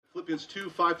Philippians 2,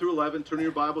 5 through 11. Turn to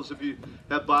your Bibles. If you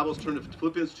have Bibles, turn to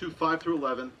Philippians 2, 5 through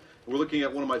 11. We're looking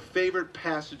at one of my favorite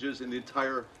passages in the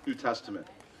entire New Testament.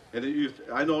 And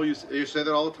I know you say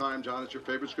that all the time, John, it's your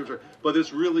favorite scripture, but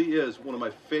this really is one of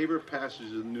my favorite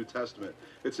passages in the New Testament.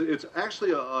 It's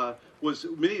actually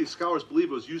many scholars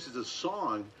believe it was used as a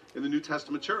song in the New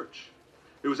Testament church.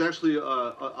 It was actually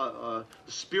a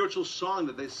spiritual song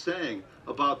that they sang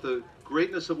about the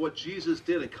greatness of what Jesus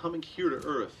did in coming here to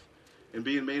earth and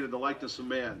being made in the likeness of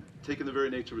man, taking the very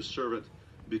nature of a servant,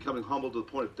 becoming humble to the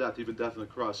point of death, even death on the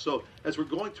cross. So as we're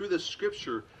going through this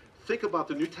scripture, think about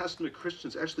the New Testament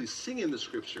Christians actually singing the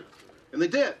scripture. And they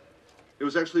did. It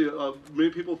was actually, many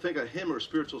people think, a hymn or a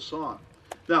spiritual song.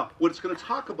 Now, what it's going to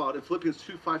talk about in Philippians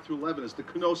 2, 5 through 11 is the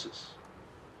kenosis.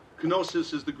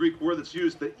 Kenosis is the Greek word that's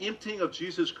used, the emptying of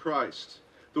Jesus Christ.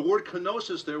 The word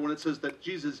kenosis there, when it says that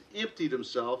Jesus emptied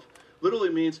himself, literally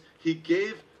means he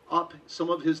gave up some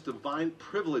of his divine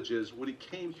privileges when he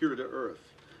came here to earth.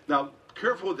 Now,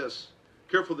 careful with this.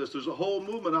 Careful with this. There's a whole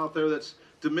movement out there that's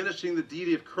diminishing the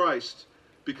deity of Christ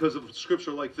because of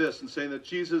scripture like this and saying that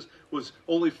Jesus was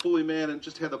only fully man and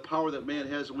just had the power that man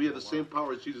has, and we have the same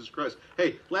power as Jesus Christ.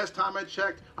 Hey, last time I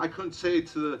checked, I couldn't say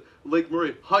to the Lake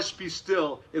Murray, hush, be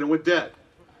still, and it went dead.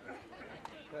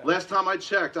 Last time I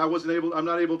checked, I'm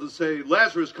not able to say,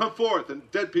 Lazarus, come forth, and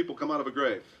dead people come out of a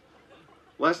grave.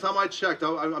 Last time I checked,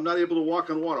 I'm not able to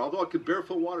walk on water, although I could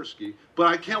barefoot water ski, but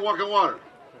I can't walk on water.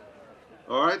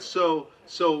 All right, so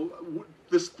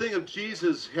this thing of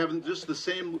Jesus having just the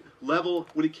same level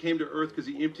when he came to earth because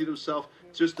he emptied himself,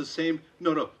 just the same.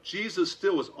 No. Jesus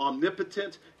still was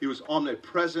omnipotent, he was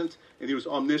omnipresent, and he was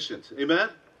omniscient. Amen?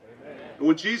 Amen. And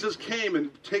when Jesus came and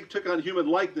took on human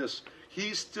likeness,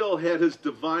 he still had his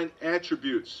divine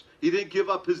attributes. He didn't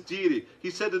give up his deity. He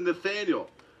said to Nathanael,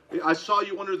 I saw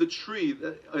you under the tree,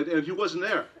 and he wasn't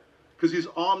there because he's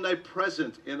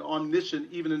omnipresent and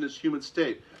omniscient even in his human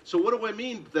state. So what do I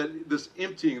mean that this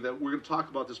emptying that we're going to talk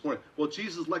about this morning? Well,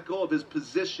 Jesus let go of his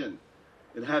position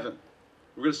in heaven.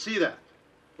 We're going to see that.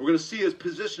 We're going to see his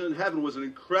position in heaven was an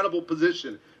incredible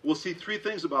position. We'll see three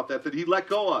things about that he let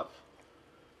go of.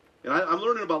 And I'm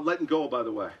learning about letting go, by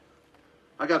the way.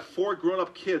 I got 4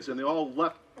 grown-up kids, and they all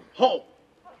left home.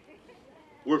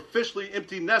 We're officially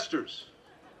empty nesters.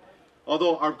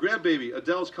 Although our grandbaby,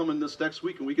 Adele's coming this next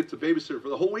week, and we get to babysit her for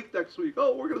the whole week next week.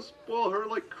 Oh, we're going to spoil her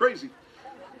like crazy.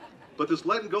 But this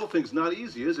letting go thing's not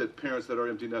easy, is it, parents that are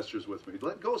empty nesters with me?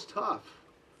 Letting go is tough.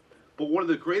 But one of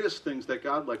the greatest things that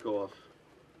God let go of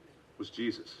was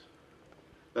Jesus.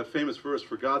 That famous verse,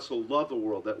 for God so loved the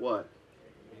world, that what?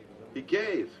 He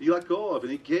gave. He let go of,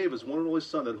 and he gave his one and only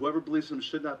Son, that whoever believes in him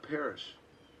should not perish,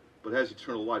 but has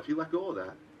eternal life. He let go of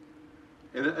that.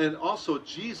 And also,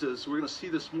 Jesus, we're going to see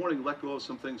this morning, let go of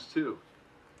some things too.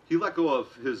 He let go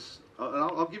of his, and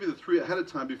I'll give you the 3 ahead of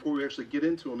time before we actually get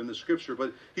into them in the scripture,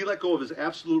 but he let go of his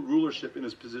absolute rulership in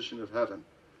his position of heaven.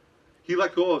 He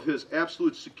let go of his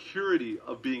absolute security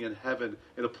of being in heaven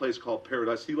in a place called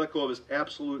paradise. He let go of his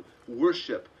absolute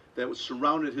worship that was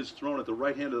surrounded his throne at the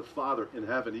right hand of the Father in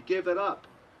heaven. He gave that up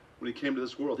when he came to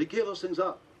this world. He gave those things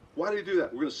up. Why did he do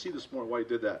that? We're going to see this morning why he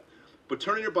did that. But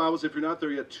turn in your Bibles, if you're not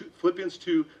there yet, Philippians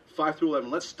 2, 5 through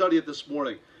 11. Let's study it this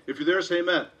morning. If you're there, say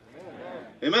amen.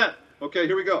 Amen. Amen. Okay,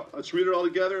 here we go. Let's read it all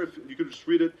together. If you could just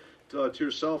read it to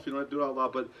yourself. You don't have to do it out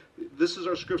loud. But this is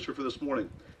our scripture for this morning.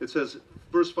 It says,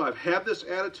 verse 5, have this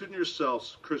attitude in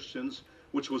yourselves, Christians,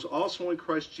 which was also in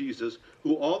Christ Jesus,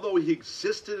 who, although he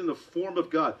existed in the form of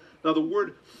God. Now, the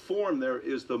word form there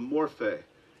is the morphe.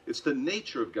 It's the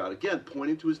nature of God. Again,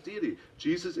 pointing to his deity.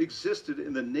 Jesus existed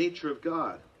in the nature of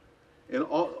God. And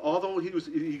although he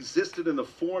existed in the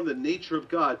form, the nature of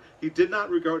God, he did not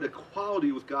regard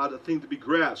equality with God a thing to be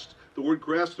grasped. The word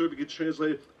grasped there gets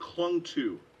translated clung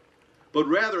to. But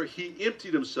rather, he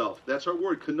emptied himself. That's our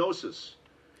word, kenosis.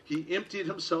 He emptied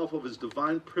himself of his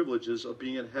divine privileges of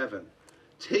being in heaven,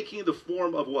 taking the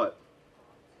form of what?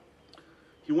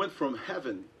 He went from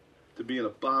heaven to being a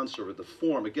bondservant. The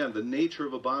form, again, the nature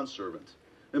of a bondservant.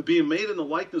 And being made in the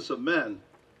likeness of men,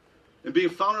 and being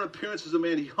found in appearance as a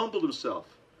man, he humbled himself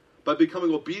by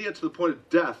becoming obedient to the point of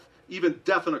death, even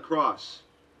death on a cross.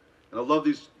 And I love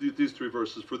these 3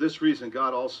 verses. For this reason,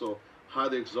 God also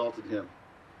highly exalted him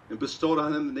and bestowed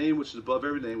on him the name which is above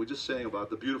every name. We just sang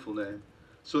about the beautiful name.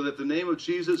 So that the name of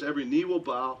Jesus, every knee will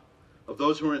bow, of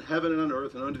those who are in heaven and on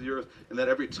earth and under the earth, and that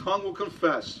every tongue will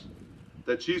confess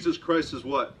that Jesus Christ is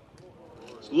what?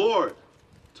 Is Lord.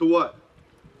 To what?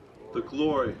 The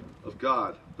glory of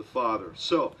God the Father.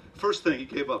 So, first thing he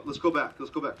gave up. Let's go back.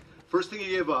 First thing he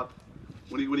gave up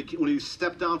when he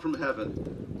stepped down from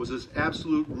heaven was his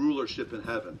absolute rulership in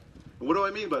heaven. And what do I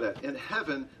mean by that? In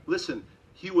heaven, listen,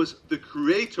 He was the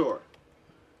creator.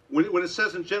 When it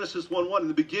says in Genesis 1:1, in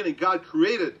the beginning, God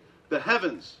created the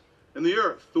heavens and the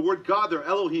earth. The word God there,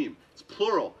 Elohim, it's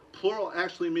plural. Plural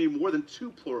actually means more than two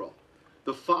plural.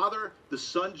 The Father, the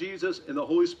Son, Jesus, and the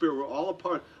Holy Spirit were all a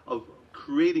part of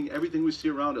creating everything we see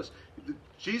around us.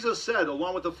 Jesus said,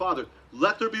 along with the Father,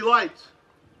 let there be light.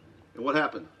 And what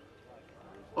happened?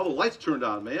 All the lights turned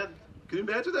on, man. Can you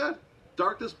imagine that?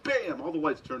 Darkness, bam, all the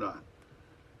lights turned on.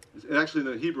 And actually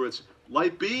in the Hebrew, it's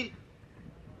light be,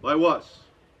 light was.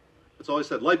 That's all he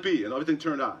said, light be, and everything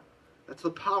turned on. That's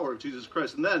the power of Jesus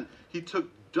Christ. And then he took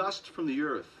dust from the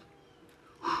earth.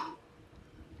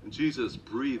 And Jesus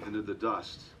breathed into the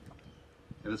dust.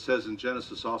 And it says in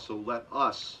Genesis also, let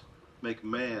us make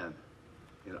man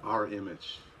in our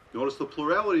image. Notice the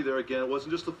plurality there again. It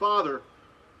wasn't just the Father.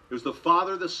 It was the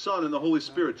Father, the Son, and the Holy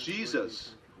Spirit.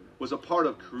 Jesus was a part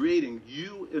of creating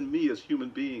you and me as human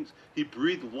beings. He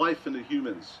breathed life into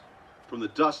humans from the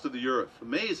dust of the earth.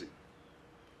 Amazing.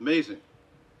 Amazing.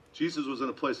 Jesus was in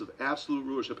a place of absolute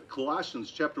rulership. Colossians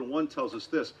chapter 1 tells us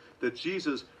this, that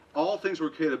Jesus, all things were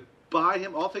created by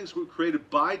him, all things were created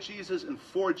by Jesus and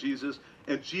for Jesus,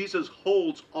 and Jesus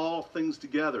holds all things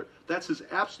together. That's his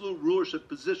absolute rulership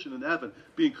position in heaven,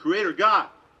 being creator God.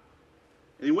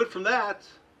 And he went from that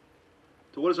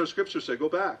to what does our scripture say? Go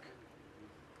back.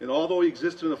 And although he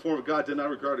existed in the form of God, did not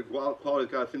regard the quality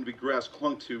of God a thing to be grasped,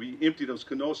 clung to. He emptied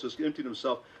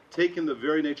himself, taking the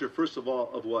very nature, first of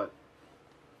all, of what?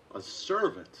 A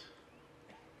servant.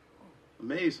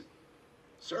 Amazing.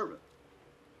 Servant.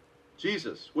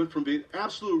 Jesus went from being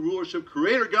absolute rulership,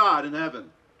 creator God in heaven,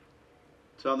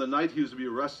 to on the night he was to be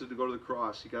arrested to go to the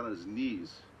cross, he got on his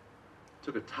knees,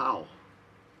 took a towel,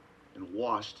 and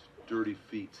washed dirty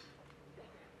feet.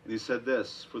 And he said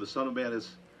this, for the Son of Man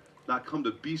is not come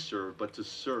to be served, but to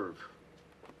serve.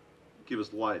 Give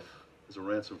his life as a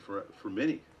ransom for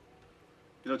many.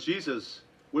 You know, Jesus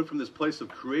went from this place of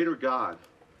creator God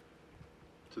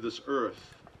to this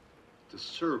earth to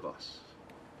serve us,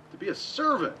 to be a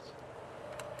servant.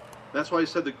 That's why he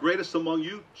said the greatest among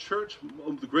you, church,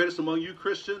 the greatest among you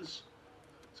Christians,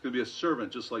 is going to be a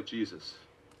servant just like Jesus.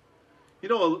 You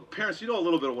know, parents, you know a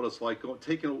little bit of what it's like,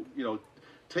 taking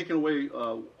away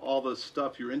all the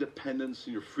stuff, your independence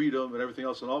and your freedom and everything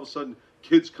else, and all of a sudden,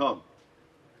 kids come.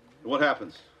 And what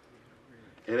happens?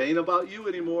 It ain't about you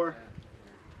anymore.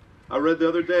 I read the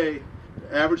other day,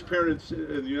 the average parent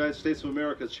in the United States of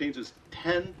America changes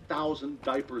 10,000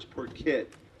 diapers per kid.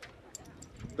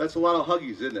 That's a lot of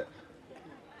Huggies, isn't it?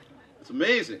 It's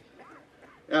amazing.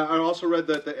 I also read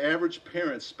that the average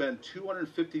parents spend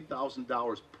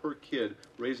 $250,000 per kid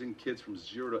raising kids from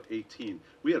 0 to 18.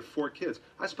 We had 4 kids.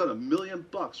 I spent $1 million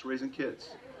raising kids.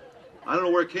 I don't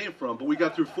know where it came from, but we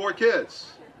got through 4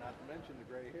 kids. Not to mention the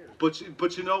gray hair.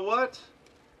 But you know what?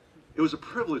 It was a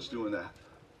privilege doing that.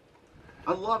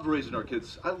 I love raising our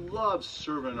kids. I love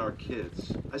serving our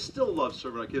kids. I still love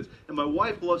serving our kids. And my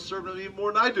wife loves serving them even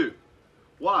more than I do.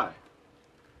 Why?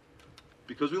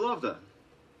 Because we love them.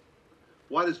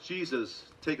 Why does Jesus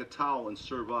take a towel and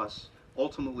serve us,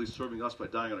 ultimately serving us by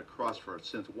dying on a cross for our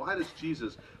sins? Why does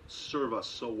Jesus serve us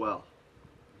so well?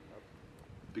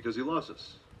 Because he loves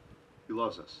us. He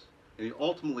loves us. And he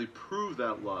ultimately proved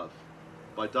that love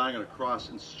by dying on a cross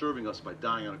and serving us by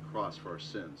dying on a cross for our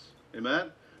sins.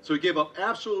 Amen? So he gave up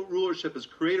absolute rulership as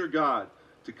creator God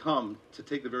to come to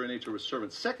take the very nature of a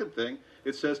servant. Second thing,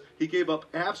 it says he gave up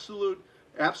absolute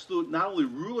not only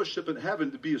rulership in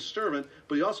heaven to be a servant,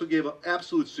 but he also gave up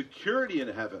absolute security in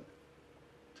heaven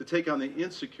to take on the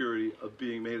insecurity of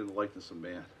being made in the likeness of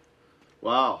man.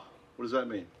 Wow. What does that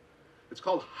mean? It's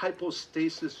called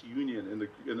hypostasis union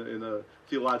in the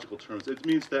theological terms. It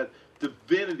means that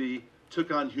divinity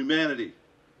took on humanity.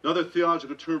 Another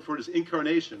theological term for it is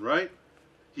incarnation, right?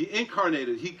 He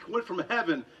incarnated. He went from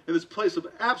heaven in this place of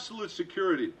absolute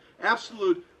security.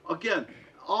 Absolute, again,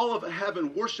 all of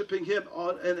heaven worshiping him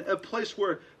in a place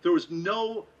where there was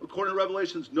no, according to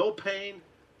Revelations, no pain,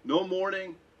 no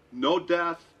mourning, no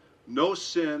death, no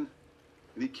sin.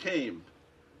 And he came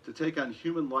to take on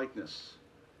human likeness,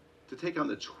 to take on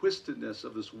the twistedness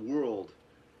of this world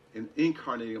and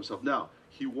incarnating himself. Now,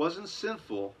 he wasn't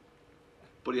sinful,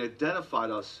 but he identified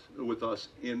with us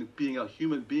in being a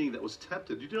human being that was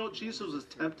tempted. Did you know Jesus was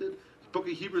tempted? The book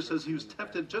of Hebrews says he was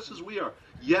tempted just as we are,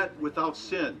 yet without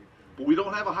sin. But we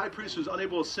don't have a high priest who's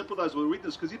unable to sympathize with our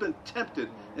weakness because he's been tempted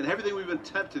in everything we've been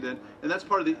tempted in. And that's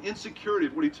part of the insecurity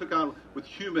of what he took on with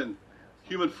human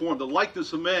form, the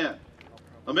likeness of man.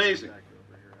 Amazing.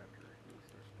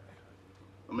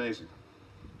 Amazing.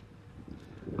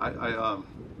 I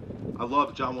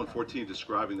love John 1:14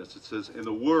 describing this. It says, and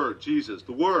the Word, Jesus,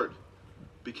 the Word,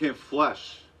 became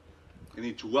flesh and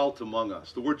he dwelt among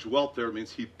us. The word dwelt there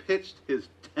means he pitched his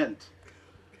tent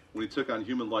when he took on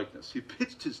human likeness. He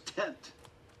pitched his tent.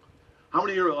 How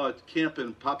many here camp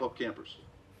in pop-up campers?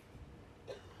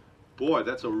 Boy,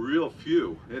 that's a real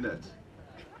few, isn't it?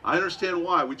 I understand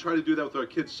why. We tried to do that with our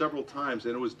kids several times,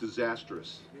 and it was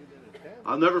disastrous.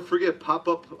 I'll never forget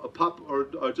pop-up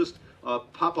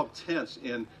tents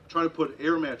and trying to put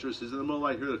air mattresses in the middle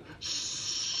of the night here,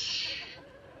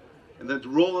 and then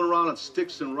rolling around on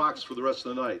sticks and rocks for the rest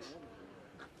of the night,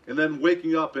 and then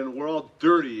waking up and we're all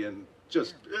dirty and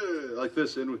just like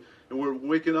this, and we're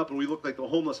waking up and we look like the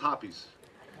homeless hoppies.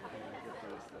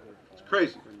 It's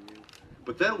crazy.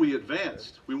 But then we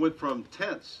advanced. We went from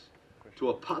tents to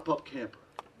a pop-up camper.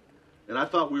 And I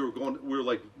thought we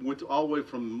went all the way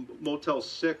from Motel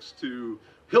 6 to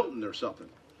Hilton or something.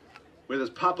 We had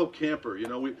this pop-up camper,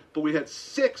 but we had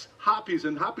 6 hoppies,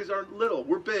 and hoppies aren't little,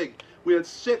 we're big. We had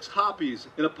 6 hoppies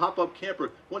in a pop-up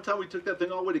camper. One time we took that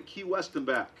thing all the way to Key West and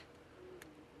back.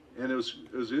 And it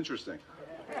was interesting.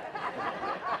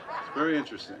 It's very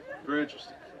interesting, very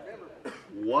interesting.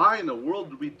 Why in the world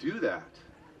did we do that?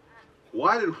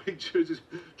 Why did we just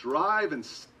drive and,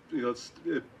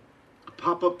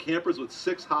 pop-up campers with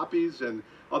 6 hoppies and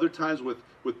other times with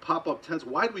pop-up tents?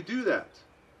 Why did we do that?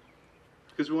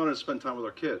 Because we wanted to spend time with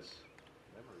our kids.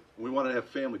 We wanted to have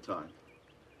family time.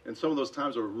 And some of those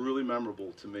times are really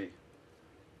memorable to me.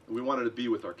 And we wanted to be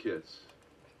with our kids.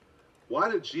 Why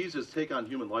did Jesus take on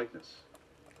human likeness?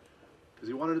 Because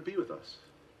he wanted to be with us.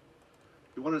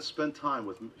 He wanted to spend time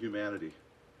with humanity.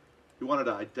 He wanted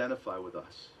to identify with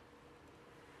us.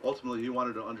 Ultimately, he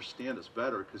wanted to understand us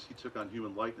better because he took on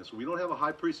human likeness. We don't have a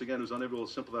high priest, again, who's unable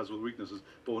to sympathize with weaknesses,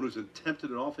 but one who's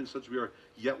tempted in all things such as we are,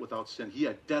 yet without sin. He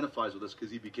identifies with us because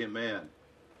he became man.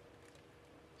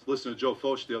 I was listening to Joe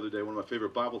Focht the other day, one of my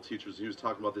favorite Bible teachers, and he was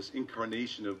talking about this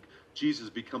incarnation of Jesus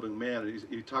becoming man, and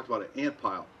he talked about an ant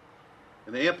pile.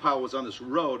 And the ant pile was on this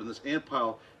road, and this ant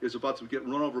pile is about to get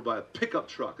run over by a pickup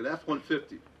truck, an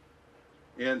F-150.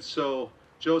 And so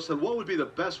Joe said, what would be the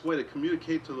best way to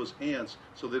communicate to those ants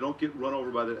so they don't get run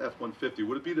over by the F-150?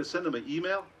 Would it be to send them an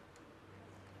email?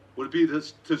 Would it be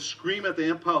to scream at the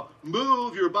ant pile,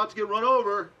 move, you're about to get run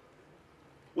over?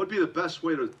 What would be the best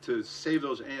way to save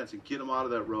those ants and get them out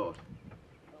of that road?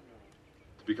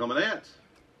 To become an ant.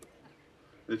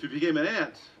 And if you became an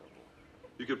ant,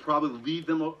 you could probably lead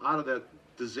them out of that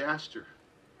disaster.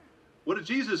 What did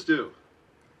Jesus do?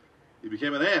 He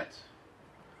became an ant.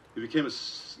 He became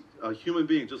a human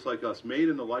being just like us, made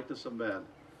in the likeness of man.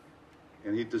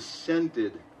 And he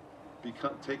descended,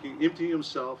 emptying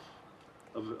himself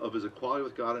of his equality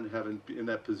with God in heaven, in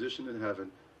that position in heaven,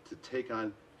 to take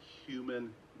on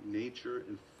human nature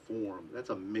and form. That's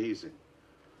amazing.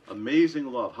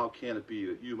 Amazing love. How can it be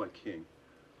that you, my King,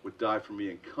 would die for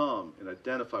me and come and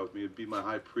identify with me and be my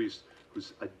high priest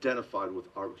who's identified with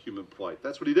our human plight?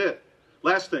 That's what he did.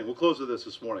 Last thing, we'll close with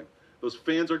this morning. Those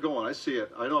fans are going. I see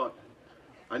it. I know it.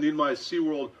 I need my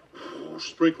SeaWorld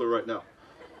sprinkler right now.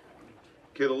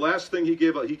 Okay, the last thing he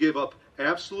gave up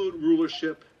absolute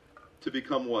rulership to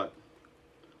become what?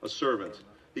 A servant.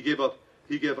 He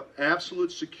gave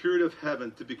absolute security of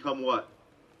heaven to become what?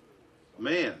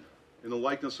 Man, in the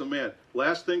likeness of man.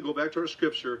 Last thing, go back to our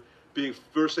scripture,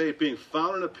 verse 8, being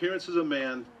found in appearance as a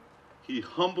man, he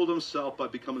humbled himself by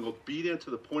becoming obedient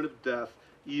to the point of death,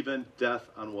 even death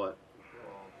on what?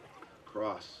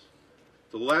 Cross.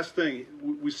 The last thing,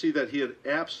 we see that he had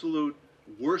absolute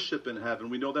worship in heaven.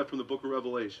 We know that from the book of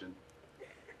Revelation.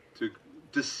 To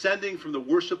descending from the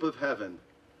worship of heaven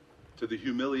to the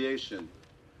humiliation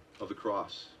of the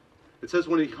cross. It says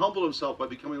when he humbled himself by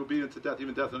becoming obedient to death,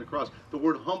 even death on the cross. The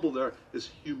word humble there is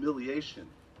humiliation.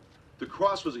 The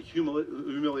cross was a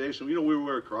humiliation. We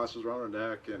wear crosses around our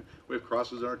neck, and we have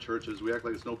crosses in our churches. We act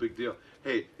like it's no big deal.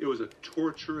 Hey, it was a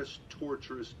torturous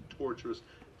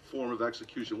form of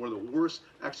execution. One of the worst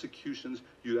executions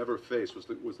you'd ever face was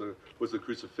the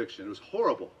crucifixion. It was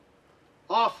horrible,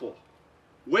 awful,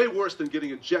 way worse than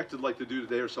getting ejected like they do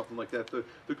today or something like that.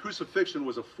 The crucifixion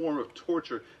was a form of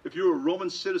torture. If you were a Roman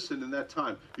citizen in that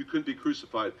time, you couldn't be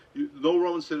crucified. No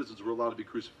Roman citizens were allowed to be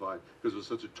crucified because it was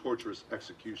such a torturous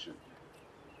execution.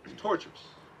 It's torturous.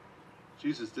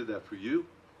 Jesus did that for you.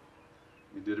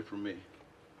 He did it for me.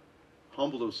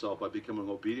 Humbled himself by becoming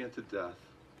obedient to death,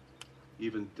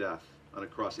 even death on a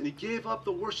cross. And he gave up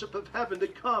the worship of heaven to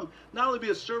come, not only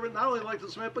be a servant, not only like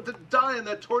this man, but to die in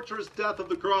that torturous death of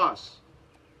the cross.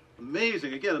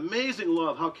 Amazing. Again, amazing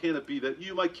love. How can it be that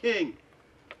you, my King,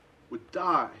 would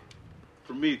die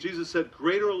for me? Jesus said,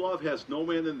 greater love has no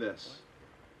man than this,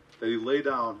 that he lay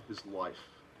down his life.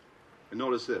 And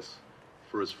notice this,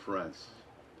 for his friends.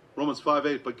 Romans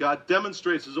 5:8. But God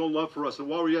demonstrates his own love for us, and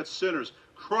while we're yet sinners,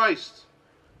 Christ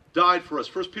died for us.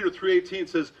 1 Peter 3:18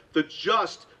 says, the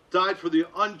just died for the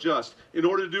unjust in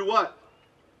order to do what?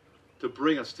 To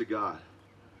bring us to God.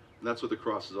 And that's what the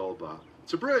cross is all about.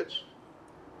 It's a bridge.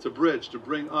 It's a bridge to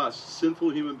bring us, sinful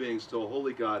human beings, to a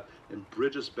holy God and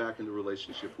bridge us back into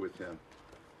relationship with him.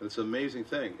 And it's an amazing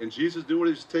thing. And Jesus knew what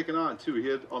he was taking on, too. He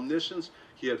had omniscience.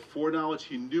 He had foreknowledge.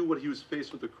 He knew what he was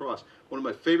faced with the cross. One of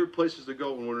my favorite places to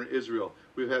go when we're in Israel,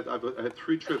 I've had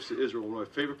 3 trips to Israel. One of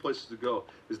my favorite places to go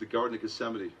is the Garden of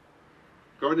Gethsemane.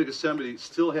 Garden of Gethsemane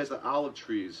still has the olive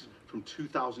trees from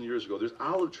 2,000 years ago. There's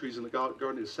olive trees in the Garden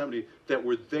of Gethsemane that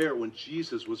were there when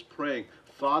Jesus was praying,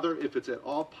 Father, if it's at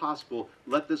all possible,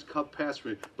 let this cup pass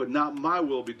from me, but not my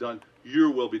will be done, your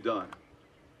will be done.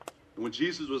 And when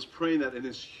Jesus was praying that in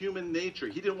his human nature,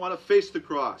 he didn't want to face the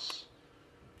cross.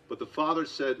 But the Father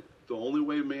said, the only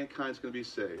way mankind's going to be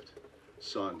saved,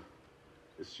 Son,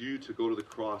 is you to go to the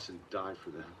cross and die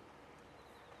for them.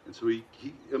 And so he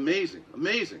amazing.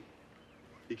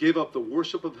 He gave up the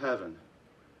worship of heaven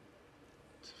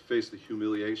to face the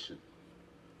humiliation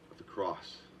of the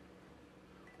cross.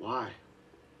 Why?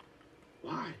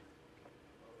 Why?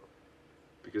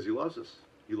 Because he loves us.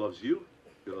 He loves you.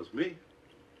 He loves me.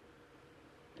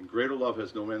 And greater love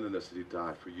has no end than this, that he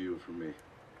died for you and for me.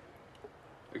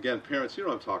 Again, parents, you know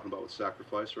what I'm talking about with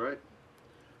sacrifice, right?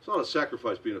 It's not a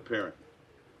sacrifice being a parent.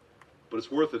 But it's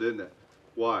worth it, isn't it?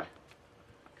 Why?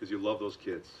 Because you love those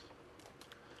kids.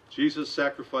 Jesus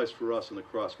sacrificed for us on the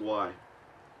cross. Why?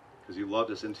 Because he loved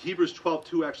us. And Hebrews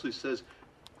 12:2 actually says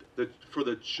that for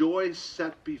the joy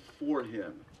set before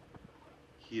him,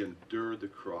 he endured the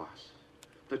cross.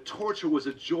 The torture was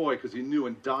a joy because he knew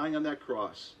in dying on that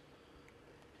cross,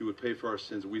 he would pay for our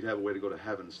sins and we'd have a way to go to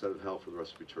heaven instead of hell for the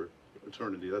rest of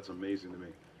eternity. That's amazing to me.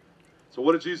 So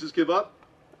what did Jesus give up?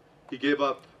 He gave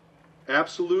up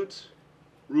absolute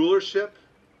rulership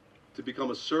to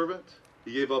become a servant.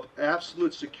 He gave up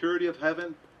absolute security of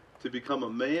heaven to become a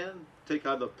man, take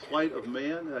on the plight of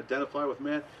man and identify with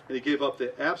man. And he gave up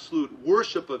the absolute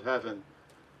worship of heaven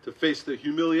to face the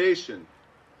humiliation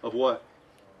of what?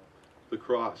 The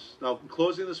cross. Now, in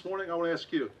closing this morning, I want to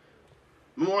ask you,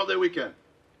 Memorial Day weekend,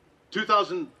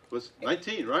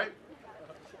 2019, right?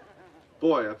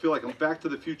 Boy, I feel like I'm back to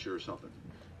the future or something.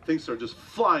 Things are just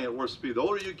flying at warp speed. The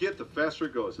older you get, the faster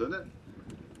it goes, isn't it?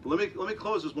 But let me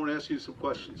close this morning asking you some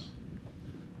questions.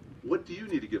 What do you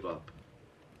need to give up?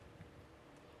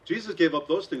 Jesus gave up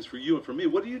those things for you and for me.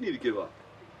 What do you need to give up?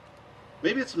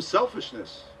 Maybe it's some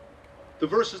selfishness. The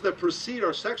verses that precede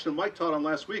our section Mike taught on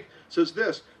last week says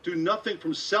this, do nothing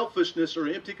from selfishness or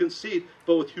empty conceit,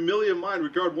 but with humility of mind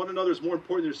regard one another as more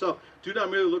important than yourself. Do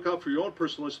not merely look out for your own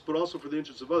personal interests, but also for the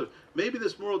interests of others. Maybe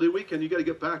this Memorial Day weekend you got to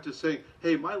get back to saying,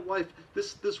 hey, my life,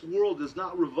 this world does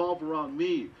not revolve around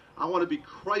me. I want to be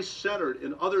Christ-centered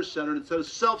and other-centered instead of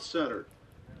self-centered.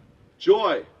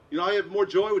 Joy. You know, I have more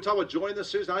joy. We talk about joy in this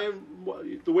series.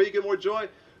 The way you get more joy,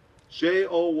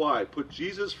 J-O-Y. Put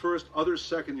Jesus first, others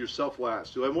second, yourself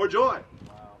last. You'll have more joy.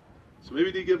 Wow. So maybe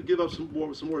you need to give up some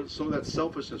of that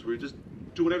selfishness where you're just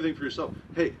doing everything for yourself.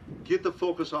 Hey, get the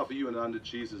focus off of you and onto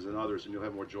Jesus and others, and you'll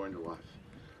have more joy in your life.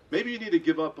 Maybe you need to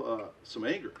give up some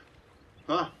anger.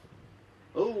 Huh?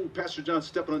 Oh, Pastor John's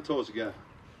stepping on toes again.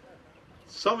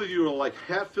 Some of you are like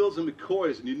Hatfields and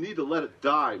McCoys, and you need to let it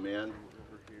die, man.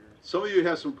 Some of you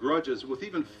have some grudges with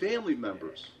even family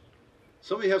members.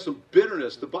 Some of you have some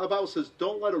bitterness. The Bible says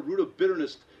don't let a root of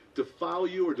bitterness defile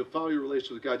you or defile your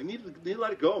relationship with God. You need to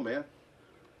let it go, man.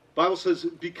 The Bible says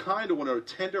be kind to one another,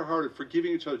 tender-hearted,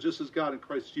 forgiving each other just as God in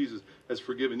Christ Jesus has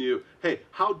forgiven you. Hey,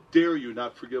 how dare you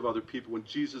not forgive other people when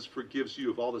Jesus forgives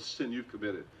you of all the sin you've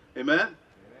committed? Amen? Amen.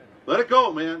 Let it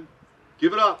go, man.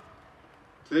 Give it up.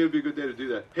 Today would be a good day to do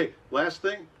that. Hey, last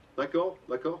thing, let go,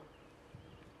 let go,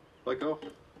 let go.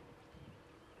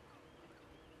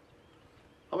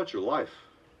 How about your life?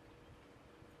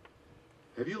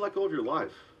 Have you let go of your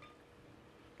life?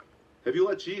 Have you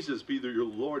let Jesus be your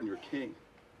Lord and your King?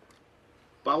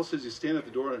 The Bible says you stand at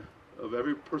the door of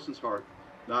every person's heart,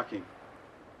 knocking.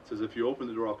 It says, if you open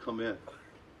the door, I'll come in.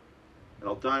 And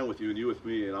I'll dine with you and you with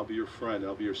me, and I'll be your friend, and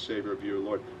I'll be your Savior, I'll be your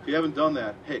Lord. If you haven't done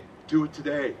that, hey, do it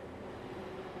today.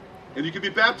 And you can be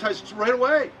baptized right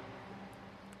away.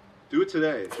 Do it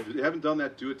today. If you haven't done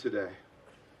that, do it today.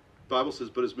 The Bible says,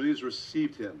 but as many as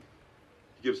received him,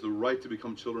 he gives the right to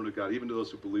become children of God, even to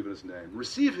those who believe in his name.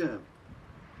 Receive him.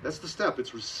 That's the step.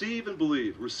 It's receive and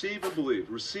believe. Receive and believe.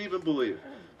 Receive and believe.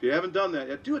 If you haven't done that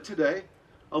yet, do it today.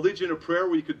 I'll lead you in a prayer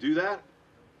where you could do that.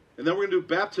 And then we're going to do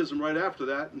baptism right after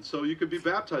that. And so you could be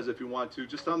baptized if you want to,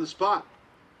 just on the spot,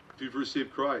 if you've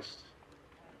received Christ.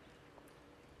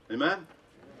 Amen?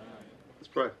 Let's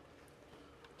pray.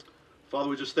 Father,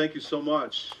 we just thank you so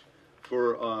much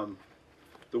for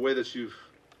the way that you've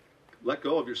let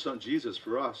go of your son Jesus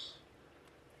for us.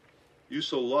 You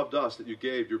so loved us that you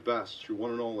gave your best, your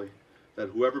one and only, that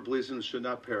whoever believes in him should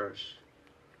not perish,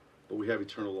 but we have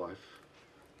eternal life.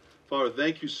 Father,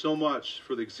 thank you so much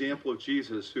for the example of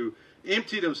Jesus, who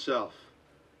emptied himself,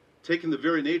 taking the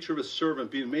very nature of a servant,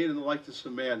 being made in the likeness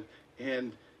of man,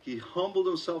 and he humbled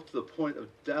himself to the point of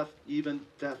death, even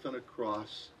death on a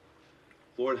cross.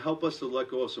 Lord, help us to let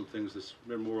go of some things this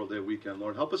Memorial Day weekend.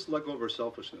 Lord, help us to let go of our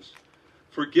selfishness.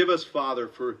 Forgive us, Father,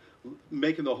 for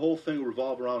making the whole thing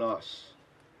revolve around us.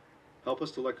 Help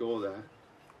us to let go of that.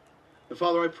 And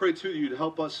Father, I pray too that you'd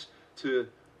help us to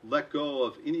let go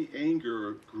of any anger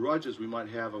or grudges we might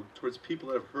have towards people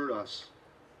that have hurt us.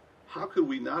 How could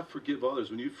we not forgive others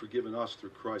when you've forgiven us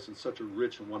through Christ in such a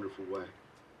rich and wonderful way?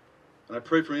 And I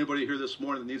pray for anybody here this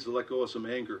morning that needs to let go of some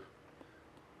anger.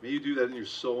 May you do that in your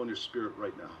soul and your spirit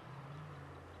right now.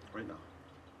 Right now.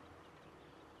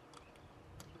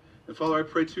 And Father, I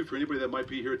pray too for anybody that might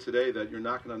be here today that you're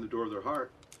knocking on the door of their heart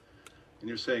and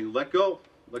you're saying, let go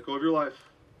of your life.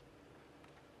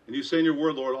 And you say in your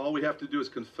word, Lord, all we have to do is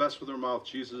confess with our mouth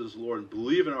Jesus is Lord and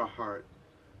believe in our heart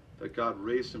that God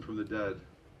raised him from the dead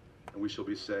and we shall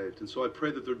be saved. And so I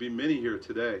pray that there be many here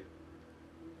today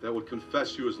that would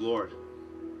confess you as Lord.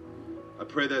 I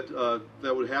pray that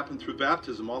that would happen through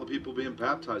baptism, all the people being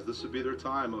baptized. This would be their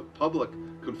time of public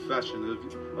confession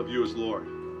of you as Lord.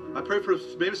 I pray for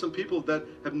maybe some people that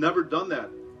have never done that,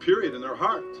 period, in their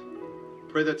heart.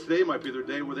 Pray that today might be their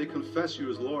day where they confess you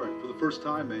as Lord for the first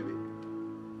time, maybe.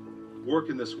 Work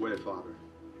in this way, Father.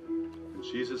 In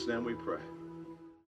Jesus' name we pray.